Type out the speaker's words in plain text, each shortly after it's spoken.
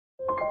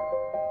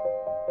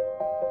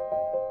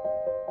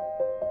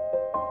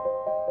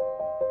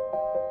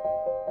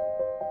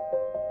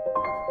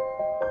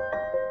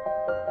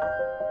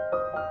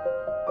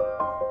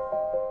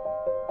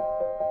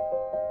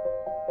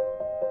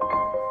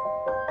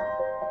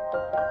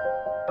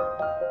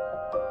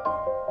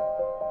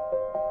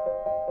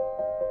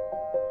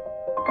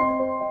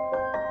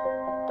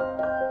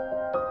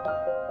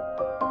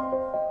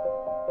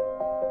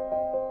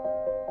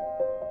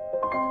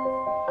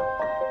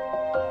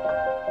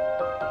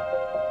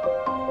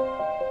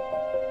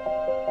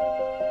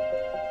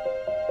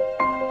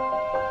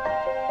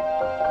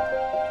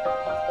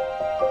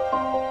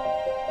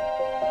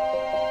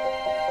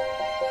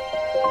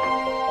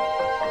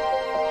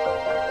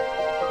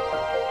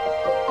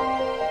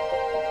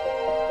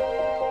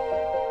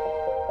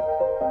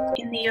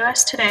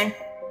US today,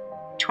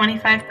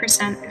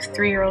 25% of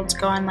 3-year-olds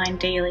go online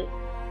daily.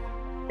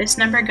 This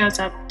number goes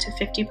up to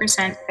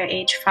 50% by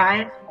age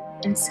 5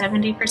 and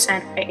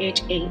 70% by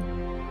age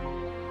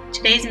 8.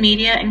 Today's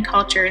media and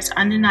culture is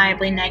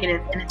undeniably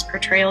negative in its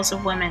portrayals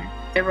of women,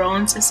 their role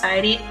in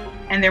society,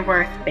 and their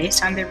worth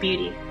based on their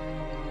beauty.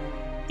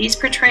 These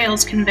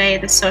portrayals convey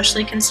the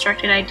socially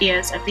constructed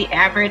ideas of the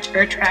average or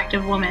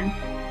attractive woman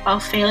while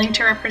failing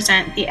to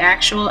represent the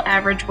actual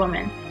average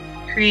woman,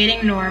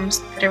 creating norms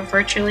that are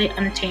virtually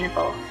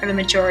unattainable for the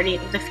majority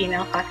of the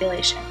female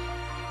population.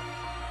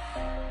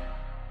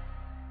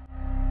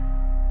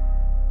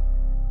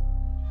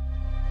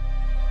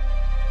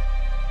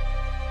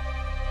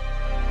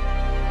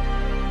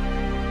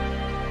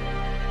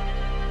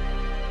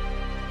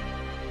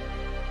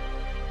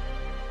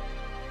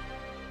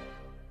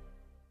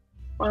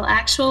 While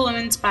actual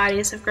women's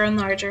bodies have grown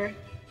larger,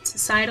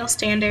 societal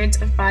standards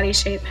of body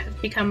shape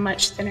have become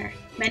much thinner.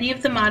 Many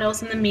of the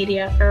models in the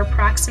media are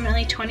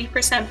approximately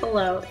 20%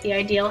 below the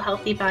ideal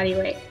healthy body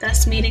weight,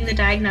 thus meeting the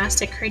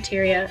diagnostic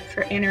criteria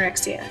for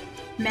anorexia.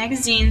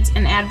 Magazines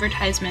and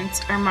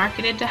advertisements are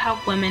marketed to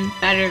help women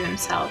better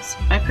themselves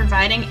by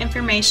providing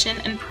information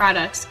and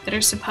products that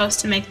are supposed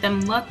to make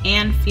them look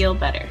and feel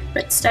better.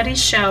 But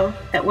studies show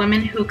that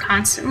women who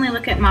constantly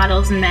look at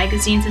models in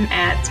magazines and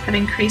ads have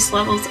increased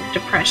levels of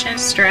depression,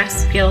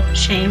 stress, guilt,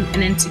 shame,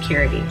 and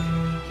insecurity.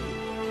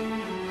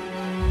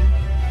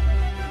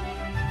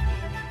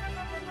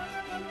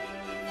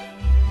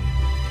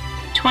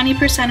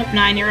 %20 of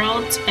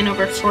 9-year-olds and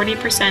over 40%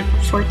 of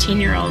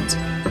 14-year-olds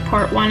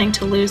report wanting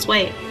to lose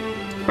weight,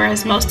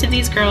 whereas most of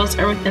these girls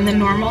are within the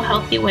normal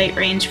healthy weight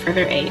range for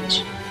their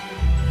age.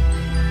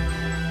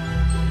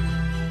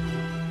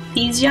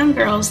 These young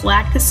girls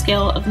lack the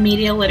skill of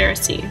media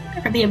literacy,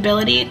 or the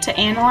ability to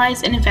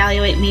analyze and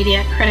evaluate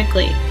media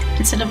critically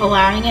instead of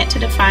allowing it to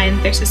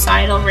define their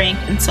societal rank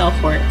and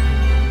self-worth.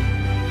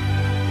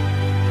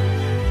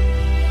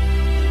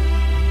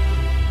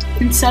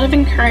 Instead of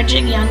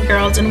encouraging young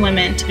girls and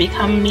women to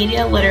become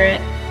media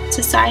literate,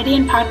 society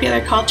and popular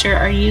culture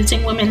are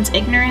using women's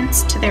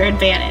ignorance to their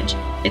advantage,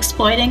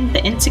 exploiting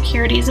the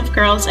insecurities of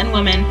girls and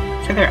women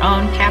for their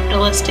own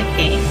capitalistic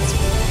gains.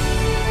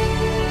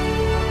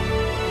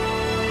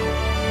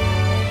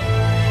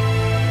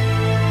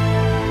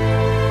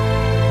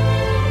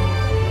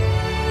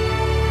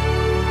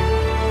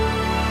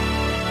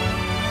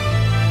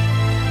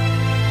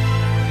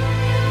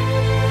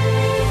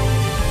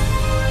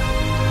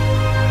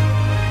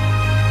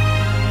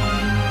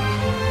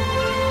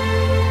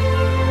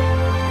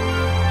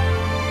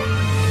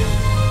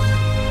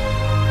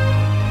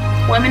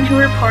 Women who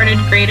reported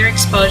greater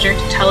exposure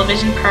to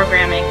television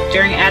programming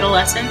during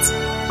adolescence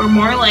were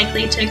more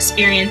likely to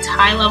experience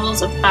high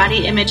levels of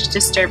body image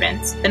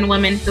disturbance than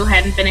women who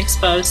hadn't been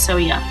exposed so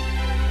young.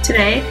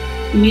 Today,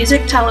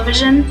 music,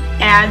 television,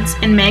 ads,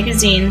 and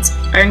magazines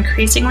are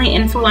increasingly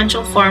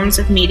influential forms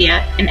of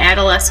media in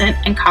adolescent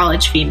and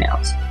college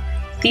females.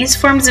 These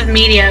forms of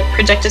media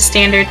project a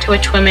standard to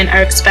which women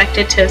are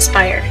expected to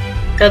aspire,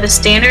 though the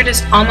standard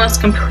is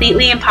almost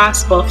completely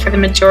impossible for the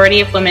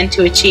majority of women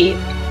to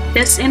achieve.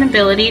 This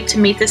inability to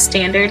meet the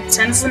standard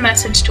sends the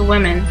message to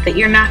women that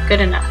you're not good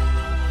enough,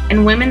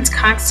 and women's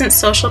constant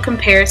social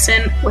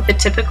comparison with the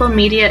typical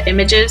media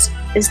images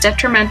is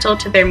detrimental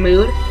to their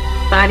mood,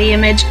 body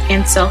image,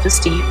 and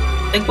self-esteem.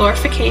 The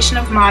glorification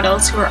of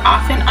models who are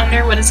often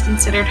under what is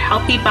considered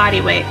healthy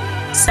body weight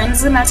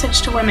sends the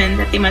message to women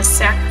that they must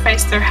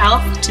sacrifice their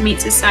health to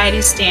meet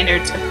society's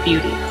standards of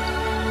beauty.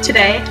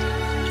 Today,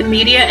 the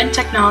media and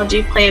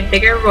technology play a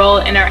bigger role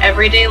in our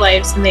everyday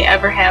lives than they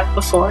ever have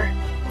before.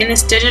 In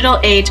this digital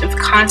age of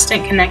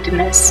constant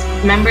connectedness,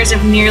 members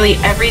of nearly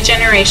every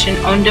generation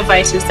own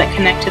devices that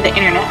connect to the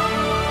internet,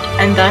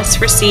 and thus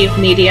receive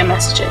media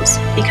messages.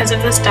 Because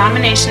of this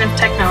domination of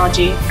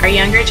technology, our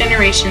younger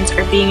generations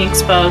are being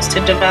exposed to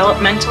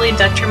developmentally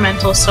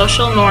detrimental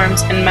social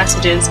norms and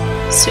messages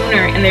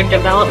sooner in their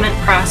development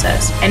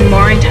process and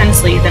more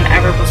intensely than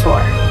ever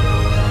before.